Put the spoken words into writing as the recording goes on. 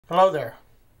Hello there.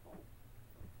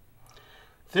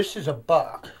 This is a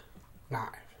buck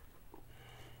knife.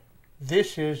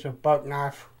 This is a buck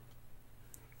knife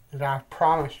that I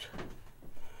promised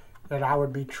that I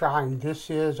would be trying. This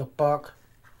is a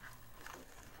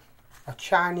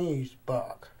Chinese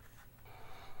buck.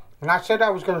 And I said I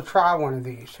was going to try one of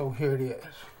these, so here it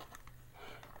is.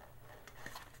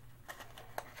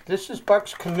 This is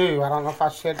Buck's Canoe. I don't know if I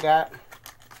said that.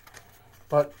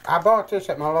 But I bought this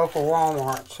at my local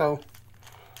Walmart, so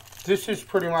this is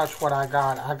pretty much what I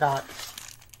got. I got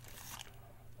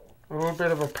a little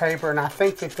bit of a paper, and I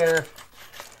think that there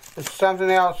is something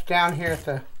else down here at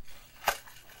the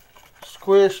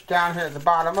squish down here at the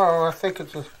bottom. Oh, I think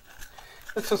it's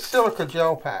a silica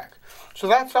gel pack. So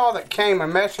that's all that came. A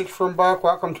message from Buck.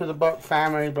 Welcome to the Buck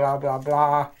family, blah, blah,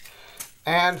 blah.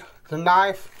 And the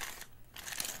knife,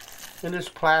 it is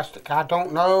plastic. I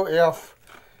don't know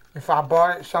if I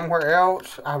bought it somewhere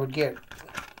else, I would get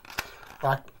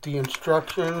like the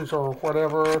instructions or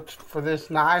whatever for this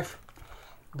knife.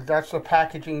 But that's the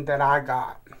packaging that I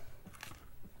got.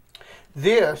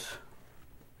 This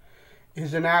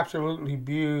is an absolutely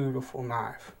beautiful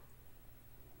knife.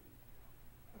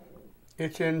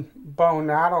 It's in bone.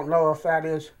 Now, I don't know if that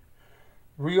is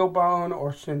real bone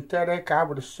or synthetic. I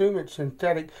would assume it's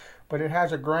synthetic, but it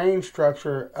has a grain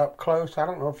structure up close. I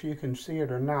don't know if you can see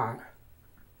it or not.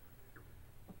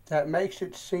 That makes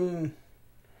it seem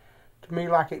to me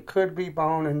like it could be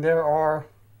bone, and there are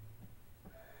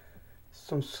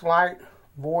some slight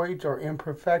voids or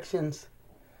imperfections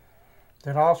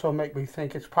that also make me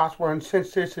think it's possible. And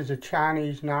since this is a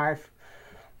Chinese knife,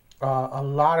 a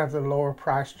lot of the lower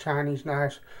priced Chinese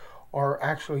knives are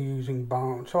actually using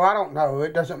bone. So I don't know.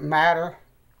 It doesn't matter.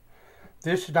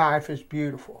 This knife is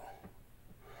beautiful.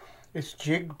 It's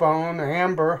jigged bone,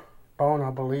 amber bone,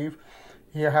 I believe.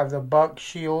 You have the buck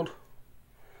shield.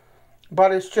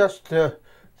 But it's just the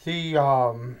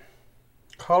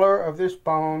color of this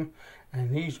bone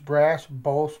and these brass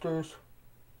bolsters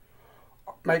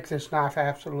make this knife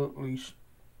absolutely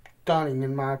stunning,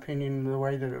 in my opinion, the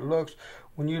way that it looks.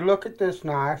 When you look at this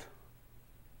knife,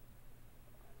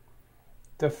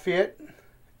 the fit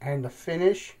and the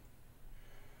finish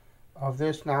of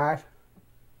this knife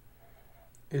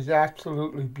is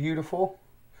absolutely beautiful.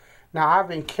 Now, I've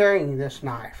been carrying this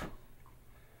knife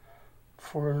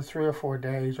for 3 or 4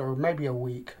 days, or maybe a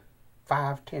week,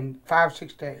 5,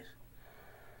 6 days.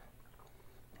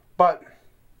 But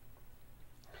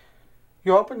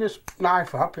you open this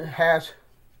knife up, it has,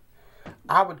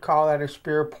 I would call that a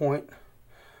spear point,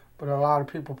 but a lot of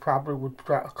people probably would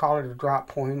call it a drop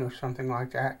point or something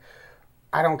like that.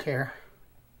 I don't care.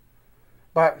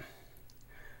 But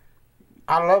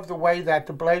I love the way that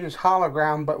the blade is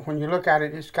hologram, but when you look at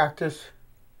it, it's got this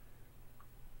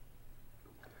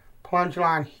plunge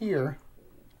line here,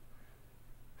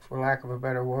 for lack of a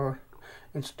better word.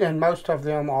 And most of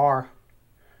them are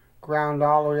ground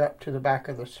all the way up to the back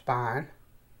of the spine.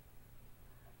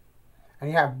 And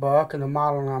you have Buck and the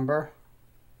model number.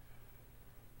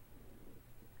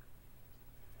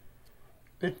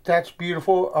 That's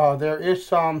beautiful. There is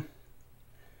some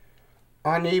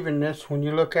unevenness when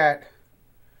you look at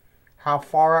how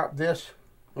far up this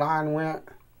line went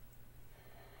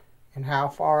and how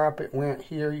far up it went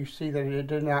here. You see that it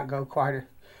did not go quite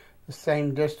the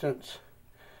same distance.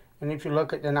 And if you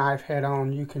look at the knife head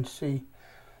on, you can see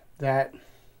that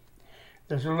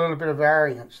there's a little bit of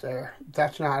variance there.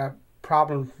 That's not a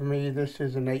problem for me. This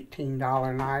is an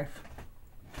 $18 knife.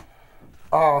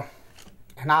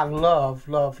 And I love,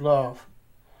 love, love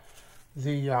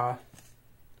the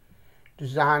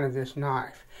design of this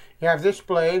knife. You have this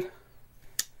blade.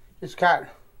 It's got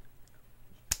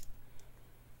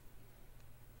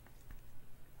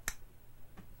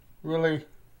really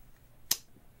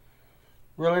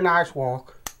nice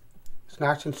walk. It's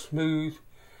nice and smooth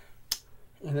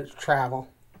in its travel,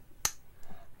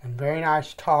 and very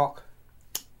nice talk.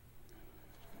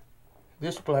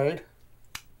 This blade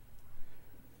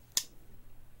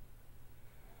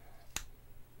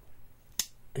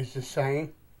is the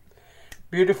same,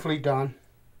 beautifully done.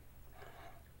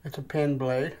 It's a pen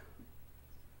blade.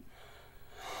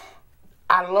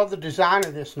 I love the design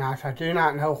of this knife. I do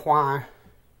not know why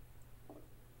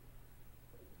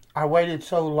I waited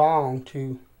so long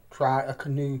to try a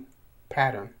Canoe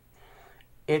pattern.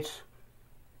 It's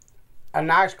a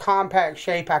nice compact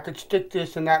shape. I could stick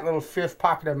this in that little fifth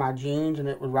pocket of my jeans and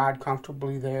it would ride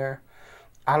comfortably there.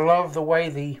 I love the way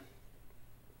the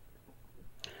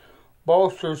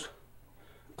bolsters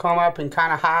come up and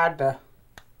kind of hide the,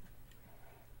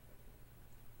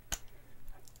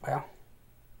 well,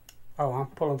 oh, I'm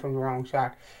pulling from the wrong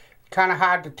side. Kind of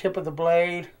hide the tip of the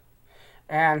blade.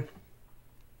 and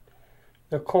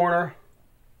the corner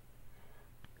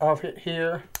of it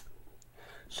here,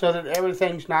 so that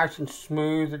everything's nice and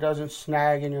smooth. It doesn't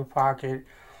snag in your pocket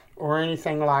or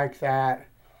anything like that.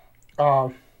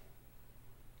 The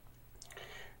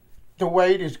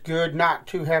weight is good, not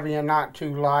too heavy and not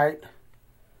too light.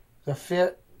 The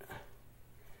fit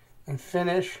and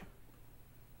finish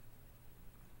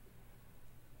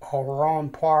are on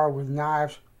par with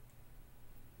knives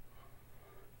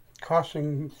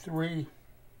costing 3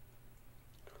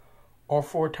 or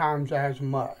 4 times as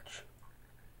much.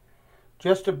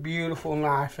 Just a beautiful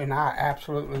knife, and I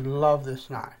absolutely love this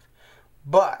knife.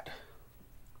 But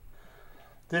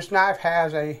this knife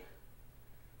has a,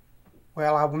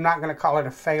 well, I'm not going to call it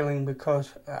a failing,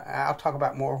 because I'll talk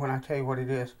about more when I tell you what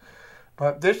it is.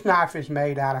 But this knife is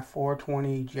made out of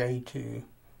 420J2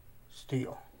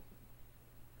 steel.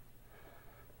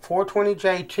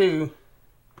 420J2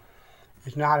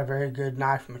 is not a very good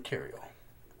knife material.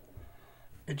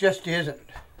 It just isn't.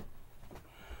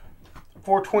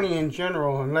 420 in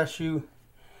general, unless you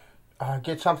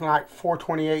get something like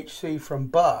 420HC from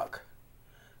Buck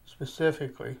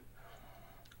specifically,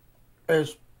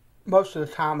 is most of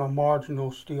the time a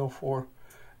marginal steel for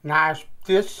knives.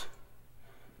 This,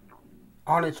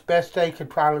 on its best day, could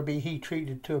probably be heat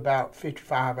treated to about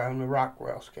 55 on the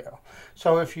Rockwell scale.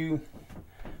 So if you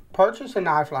purchase a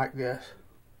knife like this,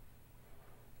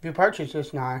 if you purchase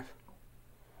this knife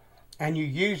and you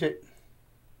use it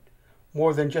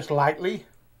more than just lightly,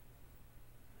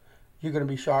 you're going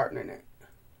to be sharpening it.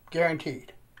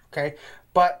 Guaranteed. Okay?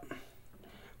 But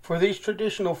for these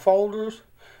traditional folders,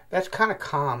 that's kind of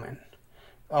common.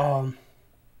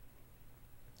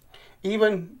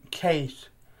 Even Case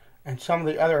and some of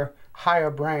the other higher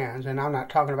brands, and I'm not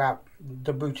talking about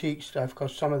the boutique stuff,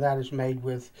 because some of that is made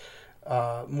with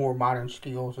more modern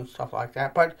steels and stuff like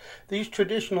that. But these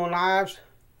traditional knives,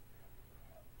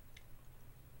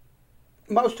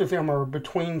 most of them are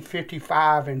between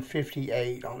 55 and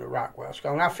 58 on the Rockwell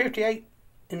scale. Now 58,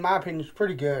 in my opinion, is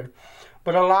pretty good.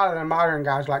 But a lot of the modern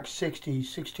guys like 60,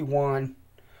 61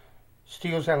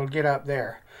 steels that'll get up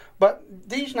there. But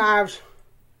these knives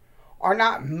are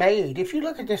not made. If you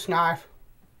look at this knife,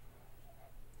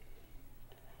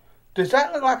 does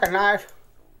that look like a knife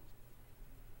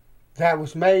that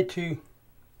was made to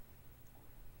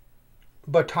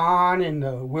baton in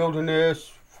the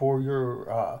wilderness for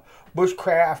your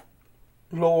bushcraft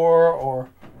lore or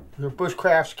your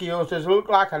bushcraft skills? Does it look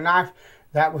like a knife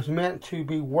that was meant to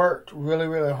be worked really,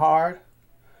 really hard?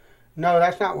 No,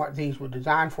 that's not what these were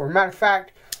designed for. Matter of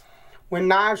fact, when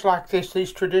knives like this,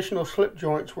 these traditional slip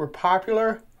joints were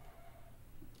popular,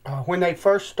 when they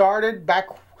first started,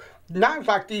 knives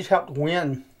like these helped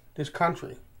win this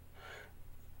country.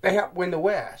 They helped win the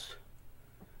West.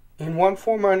 In one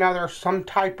form or another, some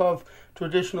type of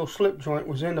traditional slip joint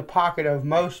was in the pocket of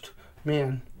most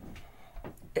men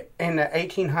in the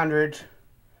 1800s,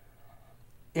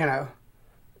 you know,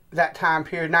 that time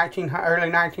period,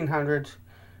 early 1900s.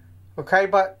 Okay,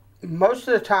 but most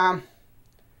of the time,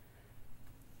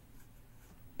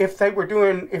 if they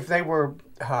were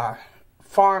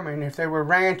farming, if they were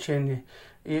ranching,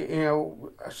 you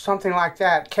know, something like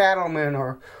that, cattlemen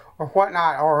or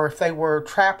whatnot, or if they were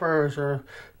trappers or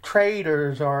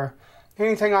traders or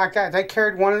anything like that, they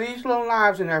carried one of these little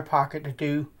knives in their pocket to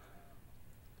do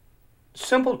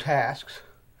simple tasks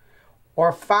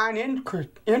or fine,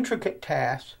 intricate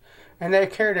tasks, and they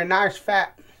carried a nice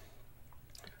fat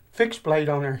fixed blade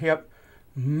on their hip,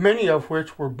 many of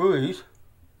which were buoys,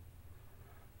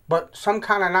 but some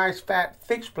kind of nice fat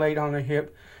fixed blade on the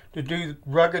hip to do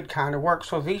rugged kind of work.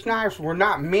 So these knives were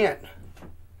not meant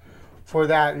for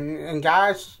that. And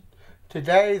guys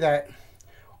today that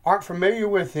aren't familiar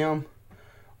with them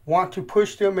want to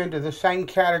push them into the same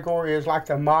category as like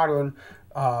the modern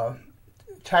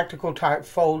tactical type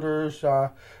folders, I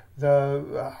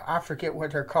forget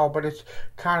what they're called, but it's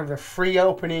kind of the free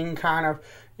opening kind of,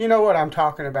 you know what I'm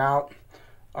talking about.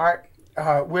 All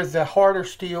right, with the harder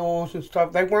steels and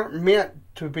stuff, they weren't meant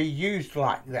to be used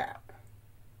like that.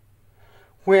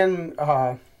 When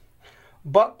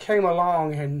Buck came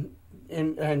along and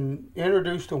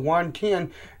introduced the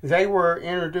 110, they were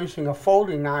introducing a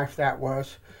folding knife that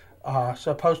was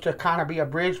supposed to kind of be a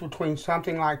bridge between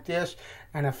something like this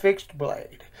and a fixed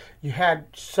blade. You had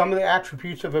some of the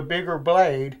attributes of a bigger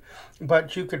blade,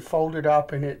 but you could fold it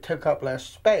up and it took up less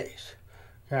space.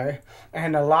 Okay,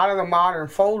 and a lot of the modern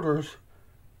folders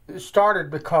started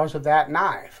because of that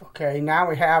knife. Okay, now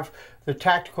we have the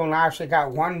tactical knives that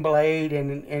got one blade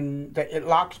and it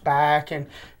locks back and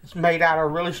it's made out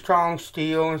of really strong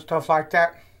steel and stuff like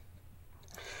that.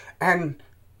 And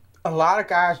a lot of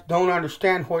guys don't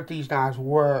understand what these knives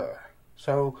were.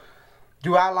 So,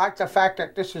 do I like the fact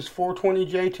that this is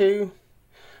 420J2?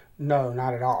 No,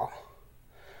 not at all.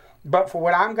 But for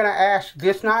what I'm going to ask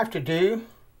this knife to do,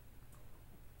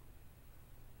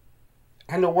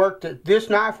 and the work that this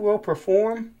knife will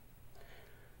perform,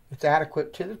 it's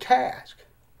adequate to the task.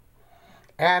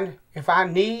 And if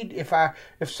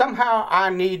somehow I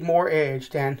need more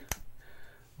edge, then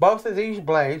both of these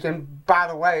blades, and by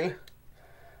the way,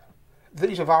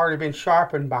 these have already been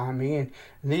sharpened by me, and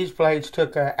these blades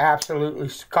took an absolutely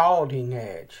scalding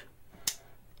edge.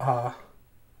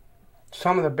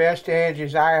 Some of the best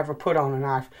edges I ever put on a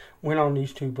knife went on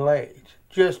these two blades.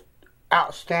 Just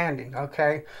outstanding,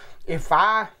 okay? If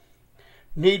I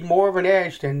need more of an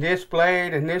edge than this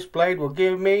blade and this blade will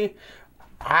give me,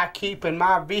 I keep in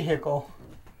my vehicle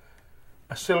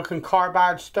a silicon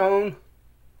carbide stone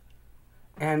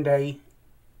and a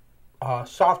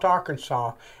soft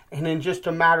Arkansas, and in just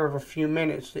a matter of a few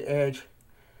minutes, the edge,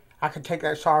 I could take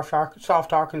that soft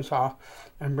Arkansas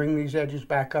and bring these edges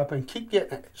back up and keep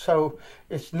getting it. So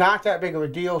it's not that big of a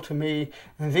deal to me.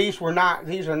 And these are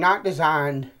not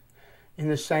designed in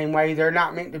the same way. They're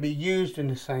not meant to be used in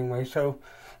the same way. So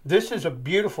this is a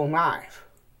beautiful knife,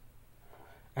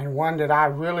 and one that I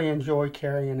really enjoy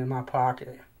carrying in my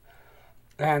pocket.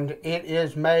 And it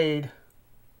is made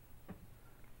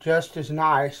just as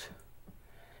nice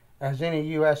as any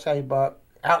USA buck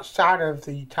outside of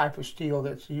the type of steel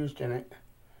that's used in it.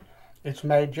 It's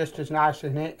made just as nice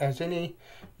as any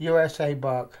USA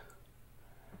buck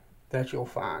that you'll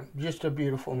find. Just a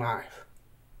beautiful knife.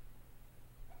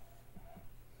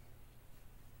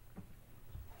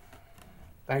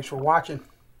 Thanks for watching.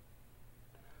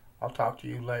 I'll talk to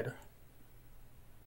you later.